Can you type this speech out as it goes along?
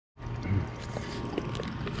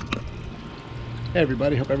Hey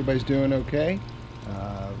everybody, hope everybody's doing okay.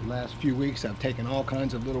 Last few weeks I've taken all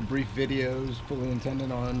kinds of little brief videos, fully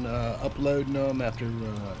intending on uploading them after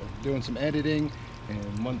doing some editing,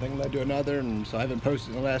 and one thing led to another, and so I haven't posted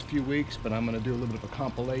in the last few weeks, but I'm going to do a little bit of a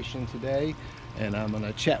compilation today, and I'm going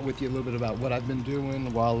to chat with you a little bit about what I've been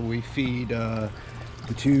doing while we feed the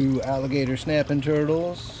two alligator snapping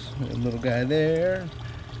turtles. A little guy there,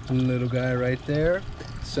 a little guy right there,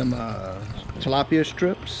 some tilapia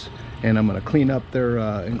strips, and I'm going to clean up their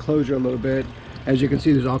enclosure a little bit. As you can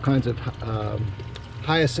see, there's all kinds of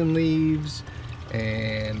hyacinth leaves,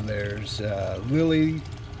 and there's lilies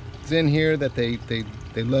in here that they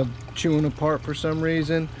love chewing apart for some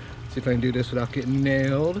reason. See if I can do this without getting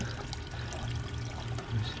nailed.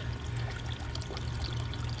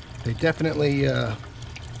 They definitely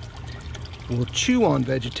will chew on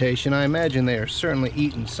vegetation. I imagine they are certainly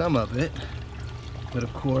eating some of it, but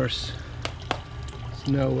of course it's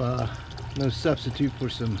no substitute for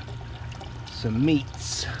some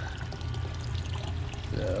meats.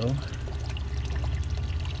 So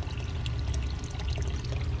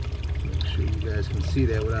make sure you guys can see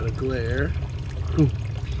that without a glare.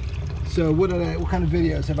 So what kind of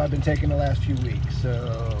videos have I been taking the last few weeks?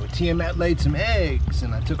 So Tiamat laid some eggs,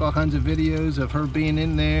 and I took all kinds of videos of her being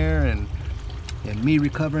in there and me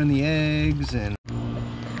recovering the eggs. And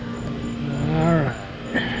all right.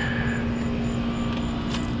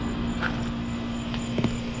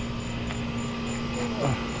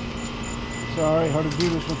 Sorry, hard to do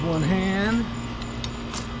this with one hand.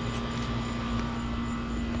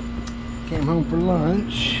 Came home for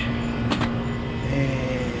lunch,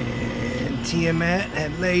 and Tiamat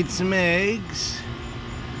had laid some eggs.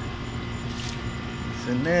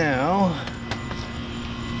 So now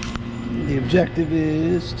the objective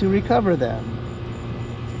is to recover them.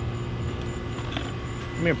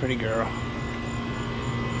 Come here, pretty girl.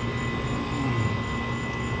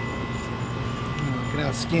 Look at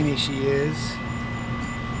how skinny she is.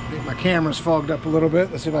 I think my camera's fogged up a little bit.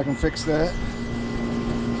 Let's see if I can fix that.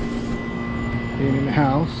 Being in the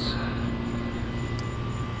house.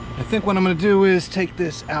 I think what I'm going to do is take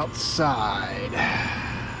this outside.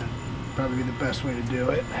 Probably be the best way to do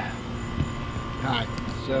it. Alright,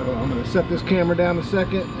 so I'm going to set this camera down a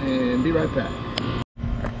second and be right back.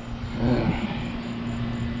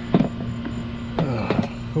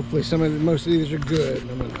 Hopefully most of these are good.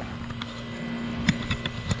 I'm gonna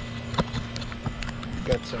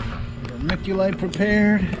got some vermiculite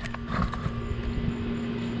prepared.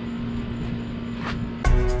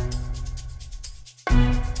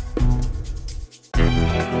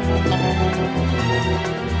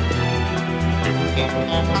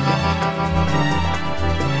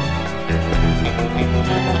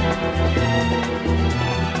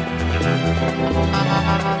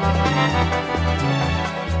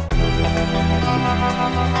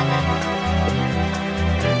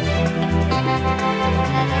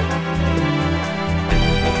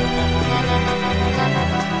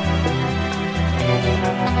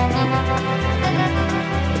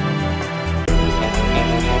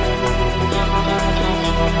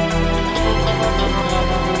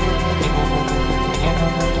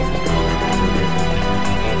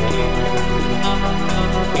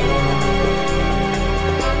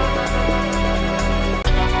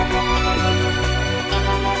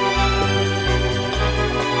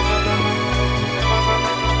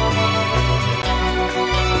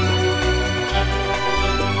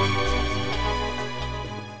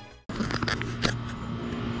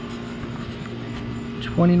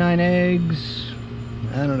 $29 eggs.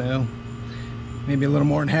 I don't know. Maybe a little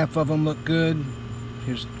more than half of them look good.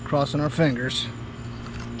 Here's crossing our fingers.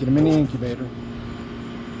 Get them in the incubator.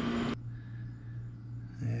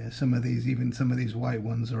 Yeah, even some of these white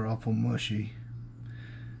ones are awful mushy.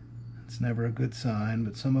 It's never a good sign,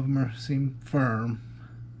 but some of them seem firm.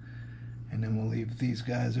 And then we'll leave these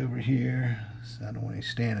guys over here, so I don't want any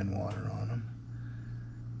standing water on them.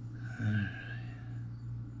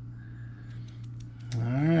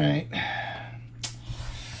 Alright.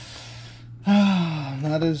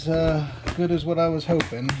 Not as good as what I was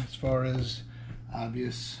hoping, as far as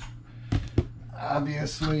obviously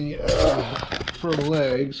fertile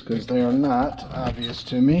eggs, because they are not obvious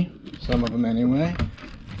to me. Some of them anyway.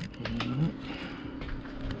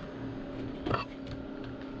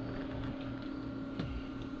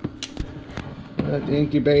 The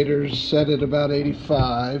incubator's set at about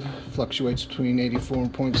 85, fluctuates between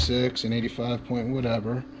 84.6 and 85 point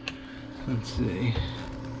whatever. Let's see.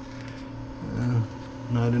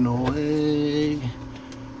 Not an old egg.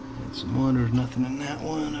 Got some water, nothing in that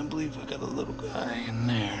one. I believe I got a little guy in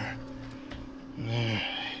there. Alright,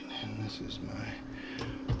 and this is my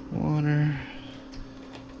water.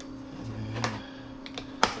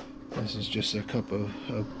 This is just a cup of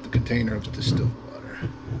the container of distilled water.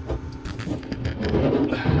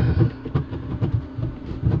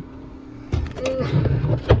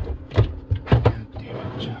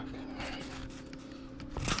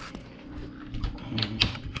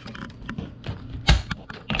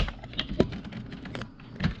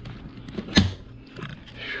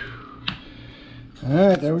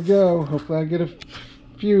 Alright, there we go. Hopefully I get a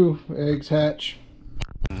few eggs hatch.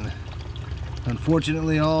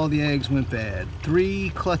 Unfortunately, all the eggs went bad.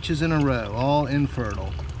 3 clutches in a row, all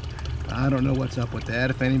infertile. I don't know what's up with that.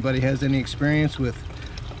 If anybody has any experience with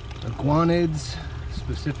iguanids,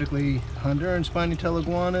 specifically Honduran spiny tail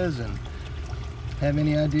iguanas, and have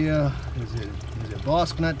any idea, is it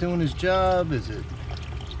Bosk not doing his job? Is it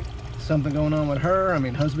something going on with her? I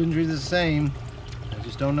mean, husbandry is the same. I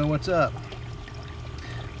just don't know what's up.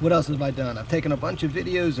 What else have I done? I've taken a bunch of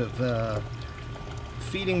videos of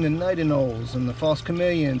feeding the nightingales and the false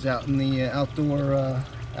chameleons out in the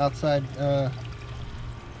outside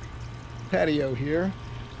patio here.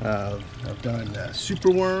 I've done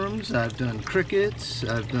superworms, I've done crickets,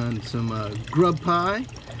 I've done some grub pie.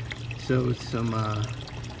 So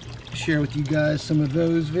share with you guys some of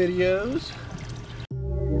those videos.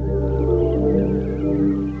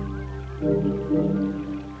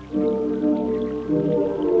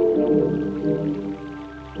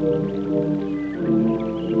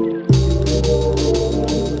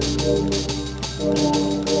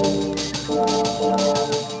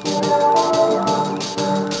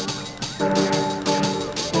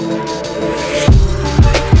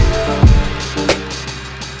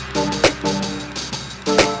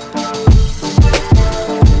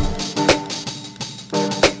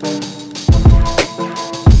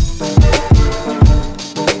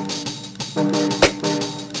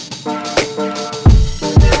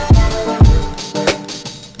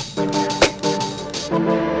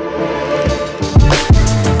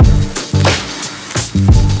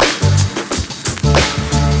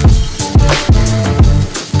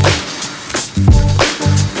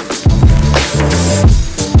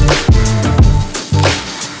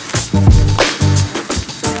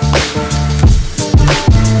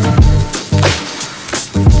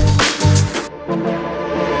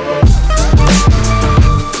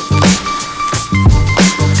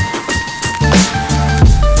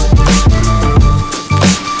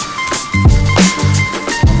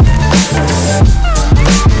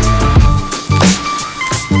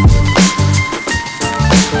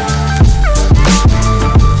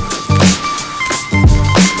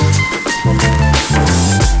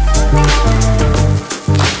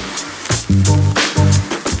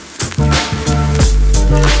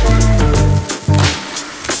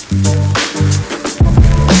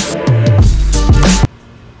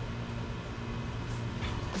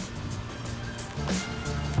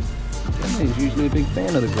 He's usually a big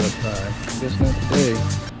fan of the grub pie. I guess not today.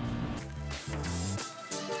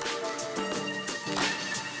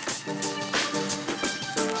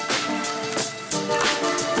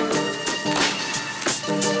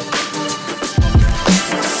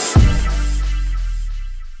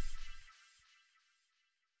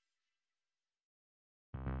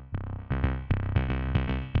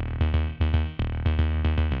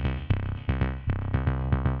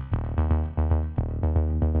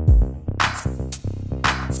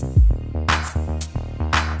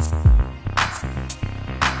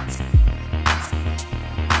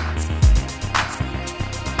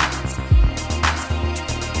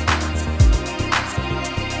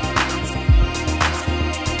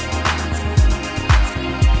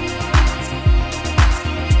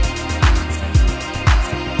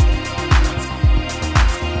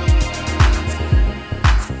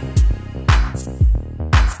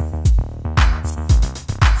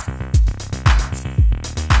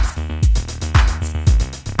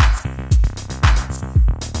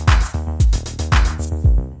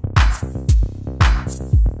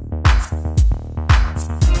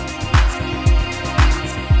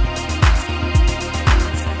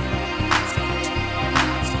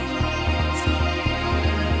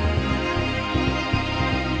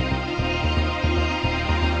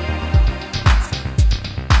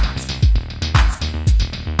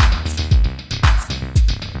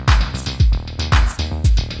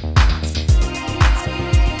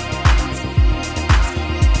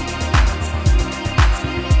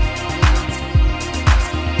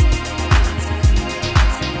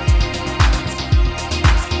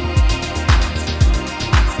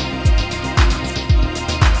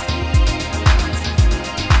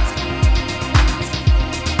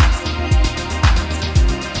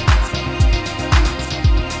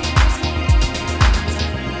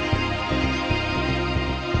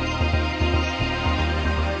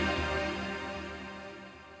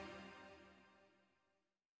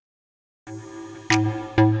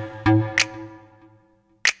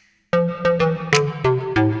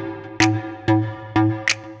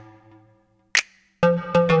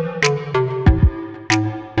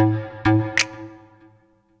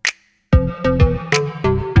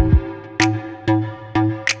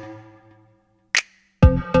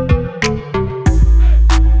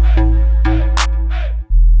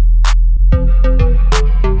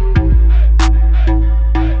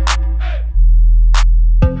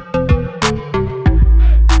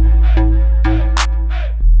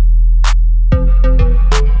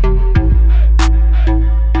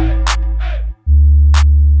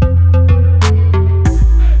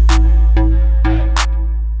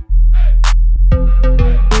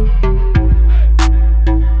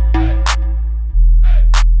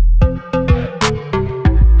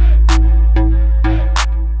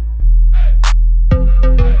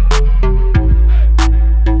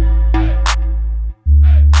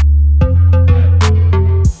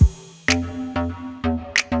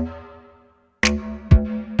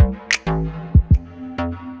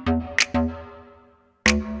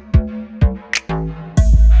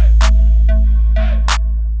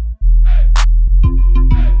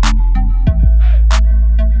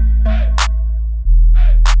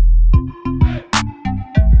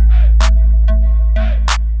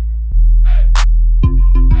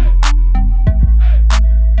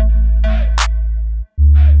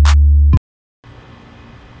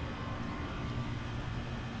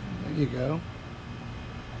 There you go.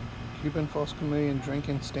 Cuban false chameleon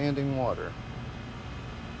drinking standing water.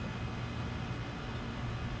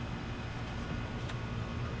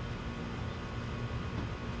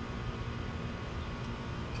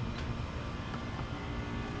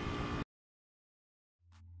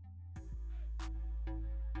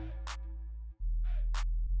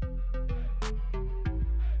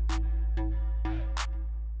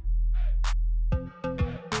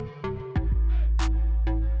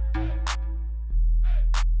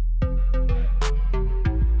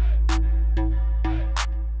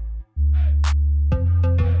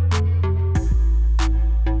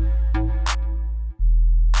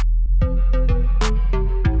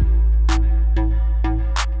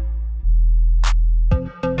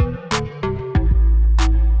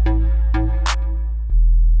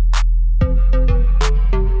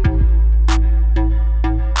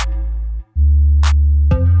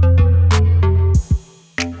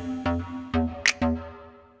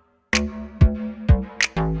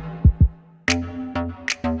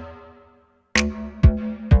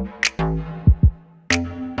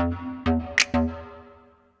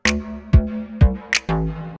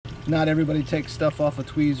 Not everybody takes stuff off of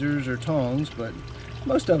tweezers or tongs, but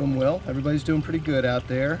most of them will. Everybody's doing pretty good out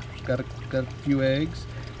there. Got a few eggs.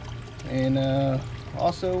 And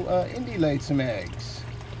also Indy laid some eggs.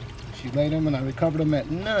 She laid them and I recovered them at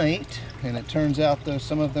night, and it turns out though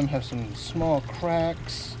some of them have some small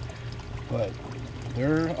cracks, but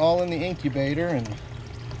they're all in the incubator and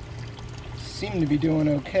seem to be doing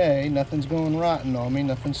okay. Nothing's going rotten on me,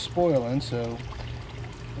 nothing's spoiling, so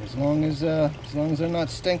as long as they're not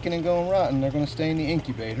stinking and going rotten, they're going to stay in the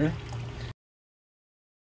incubator.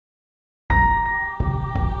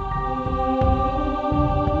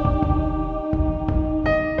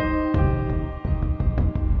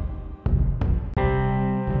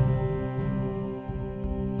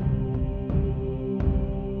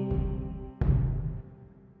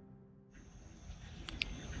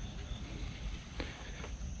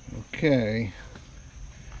 Okay.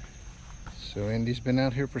 So Indy's been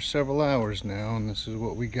out here for several hours now, and this is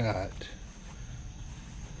what we got.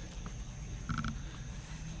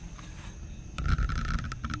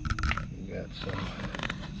 We got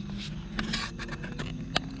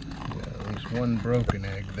at least one broken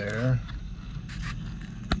egg there.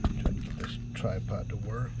 Try to get this tripod to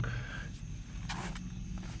work.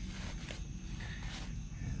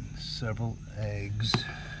 And several eggs.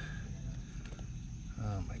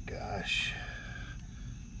 Oh my gosh.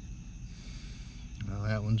 Well,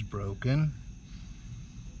 that one's broken.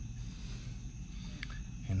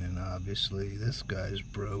 And then obviously this guy's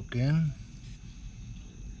broken.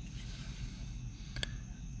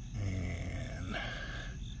 And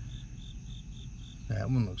that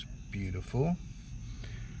one looks beautiful.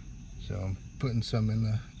 So I'm putting some in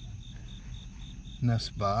the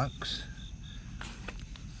nest box.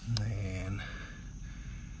 And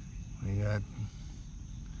we got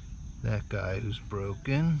that guy who's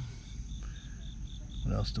broken.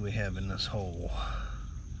 What else do we have in this hole?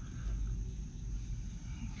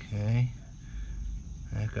 Okay,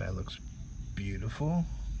 that guy looks beautiful.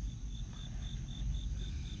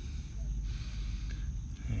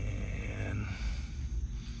 And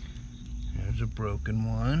there's a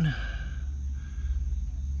broken one.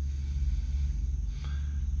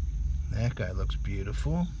 That guy looks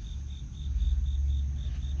beautiful.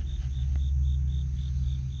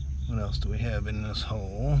 What else do we have in this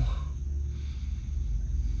hole?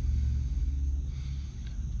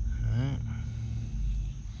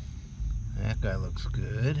 That guy looks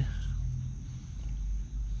good.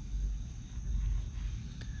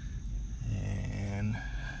 And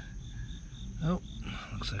oh,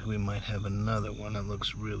 looks like we might have another one that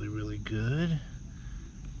looks really, really good.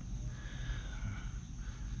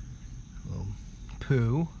 A little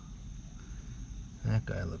poo. That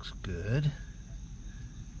guy looks good.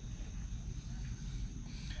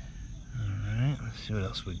 Alright, let's see what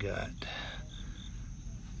else we got.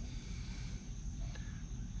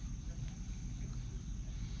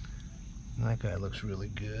 That guy looks really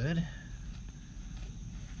good.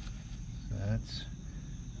 That's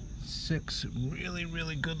 6 really,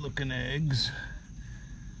 really good looking eggs.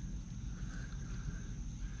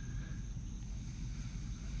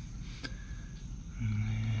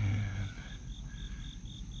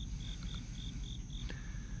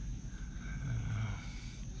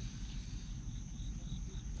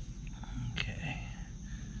 Okay.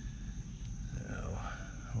 So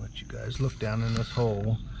I'll let you guys look down in this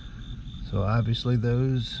hole. So obviously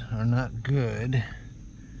those are not good.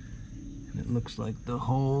 And it looks like the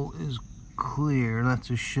hole is clear. That's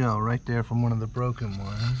a shell right there from one of the broken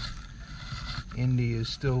ones. Indy is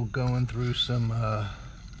still going through some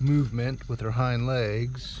movement with her hind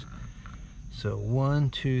legs. So 1,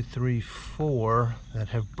 2, 3, 4 that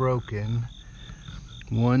have broken.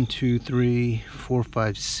 1, 2, 3, 4,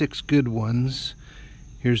 5, 6 good ones.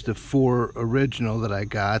 Here's the 4 original that I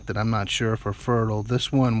got that I'm not sure if are fertile.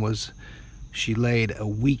 This one was, she laid a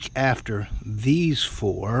week after these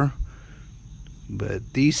 4,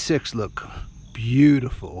 but these 6 look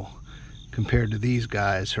beautiful compared to these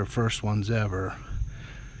guys, her first ones ever.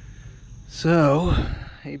 So,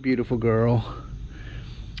 hey beautiful girl,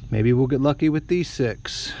 maybe we'll get lucky with these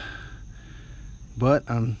 6. But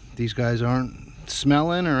these guys aren't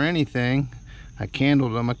smelling or anything. I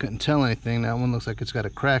candled them, I couldn't tell anything. That one looks like it's got a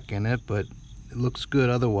crack in it, but it looks good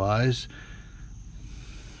otherwise.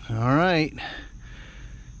 All right,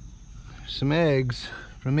 some eggs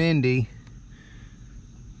from Indy.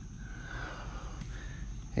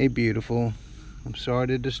 Hey beautiful, I'm sorry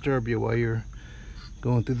to disturb you while you're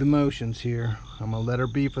going through the motions here. I'm gonna let her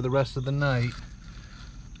be for the rest of the night.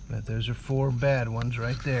 But those are 4 bad ones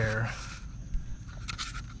right there.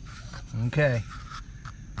 Okay.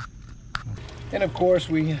 And of course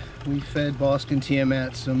we fed Bosque and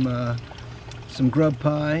Tiamat some grub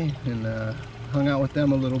pie and hung out with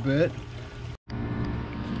them a little bit.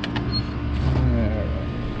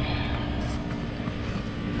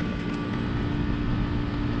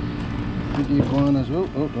 The iguanas.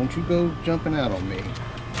 Oh, don't you go jumping out on me.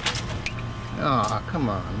 Ah, come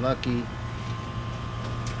on, Lucky.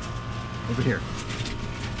 Over here.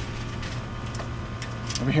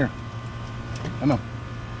 Over here. Come on.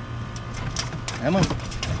 Come on.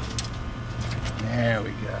 There we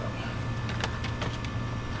go.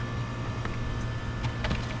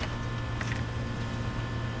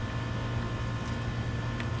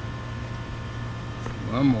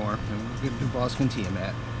 One more, and we'll get to Bosque and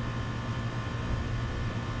Tiamat.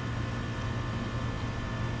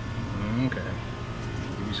 Okay.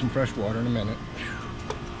 Give you some fresh water in a minute.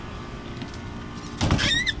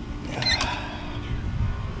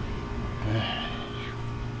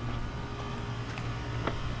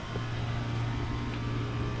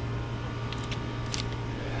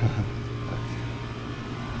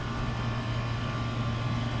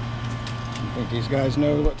 You think these guys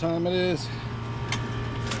know what time it is?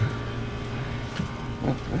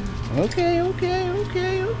 Okay.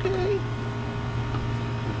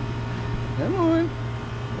 Come on.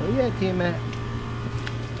 Where you at, Tiamat?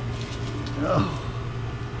 Oh.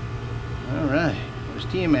 All right. Where's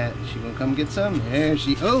Tiamat? Is she gonna come get some? There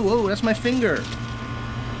she. Oh, that's my finger.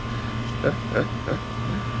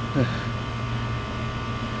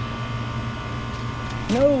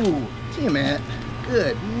 No, Tiamat.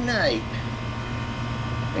 Good night.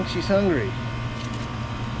 I think she's hungry.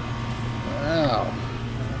 Wow.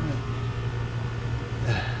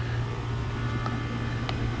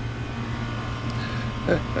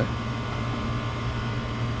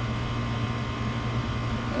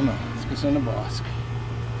 Come on, let's get some of the Bosque.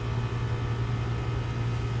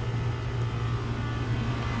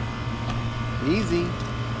 Easy.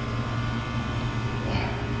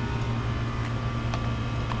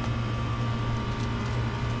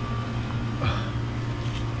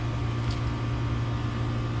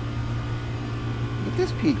 Look at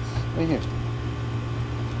this piece right here.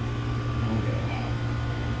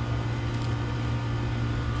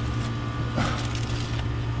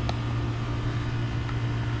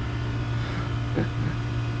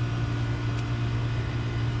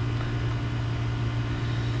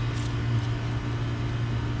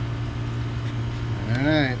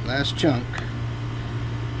 Alright, last chunk.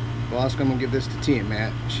 Bosque, I'm gonna give this to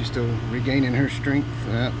Tiamat. She's still regaining her strength.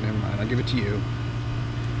 Oh, never mind, I'll give it to you.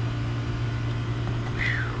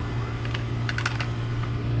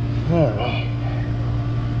 Alright.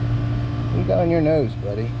 What you got on your nose,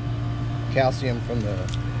 buddy? Calcium from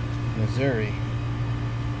the Missouri.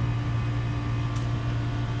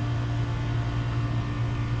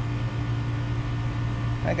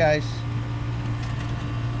 Hi guys.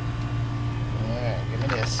 Alright, give me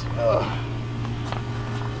this. Oh.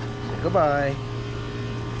 Say goodbye.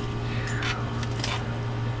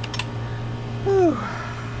 Whew.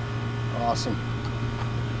 Awesome.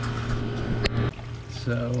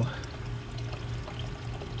 So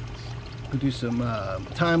we'll do some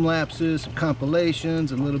time lapses, some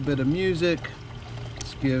compilations, a little bit of music.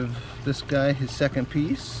 Let's give this guy his second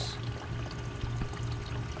piece.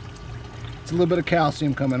 A little bit of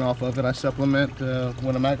calcium coming off of it. I supplement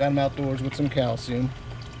when I got them outdoors with some calcium.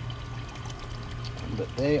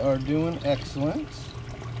 But they are doing excellent.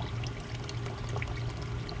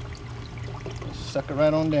 Just suck it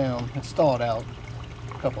right on down. It's thawed out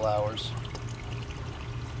a couple hours.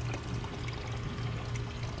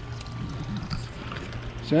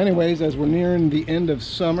 So anyways, as we're nearing the end of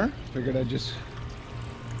summer, figured I'd just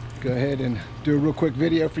go ahead and do a real quick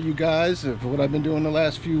video for you guys of what I've been doing the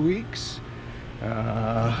last few weeks.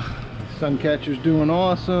 Suncatcher's doing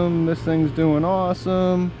awesome. This thing's doing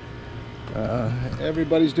awesome.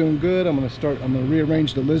 Everybody's doing good. I'm gonna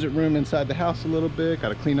rearrange the lizard room inside the house a little bit. Got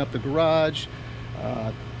to clean up the garage.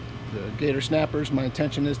 The gator snappers, my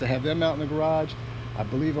intention is to have them out in the garage. I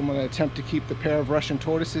believe I'm going to attempt to keep the pair of Russian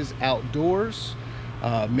tortoises outdoors.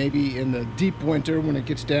 Maybe in the deep winter when it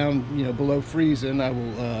gets down, you know, below freezing, I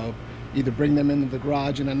will either bring them into the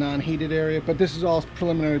garage in a non-heated area. But this is all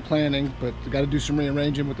preliminary planning, but I got to do some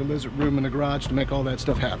rearranging with the lizard room in the garage to make all that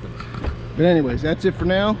stuff happen. But anyways, that's it for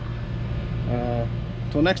now.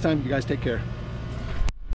 Until next time, you guys take care.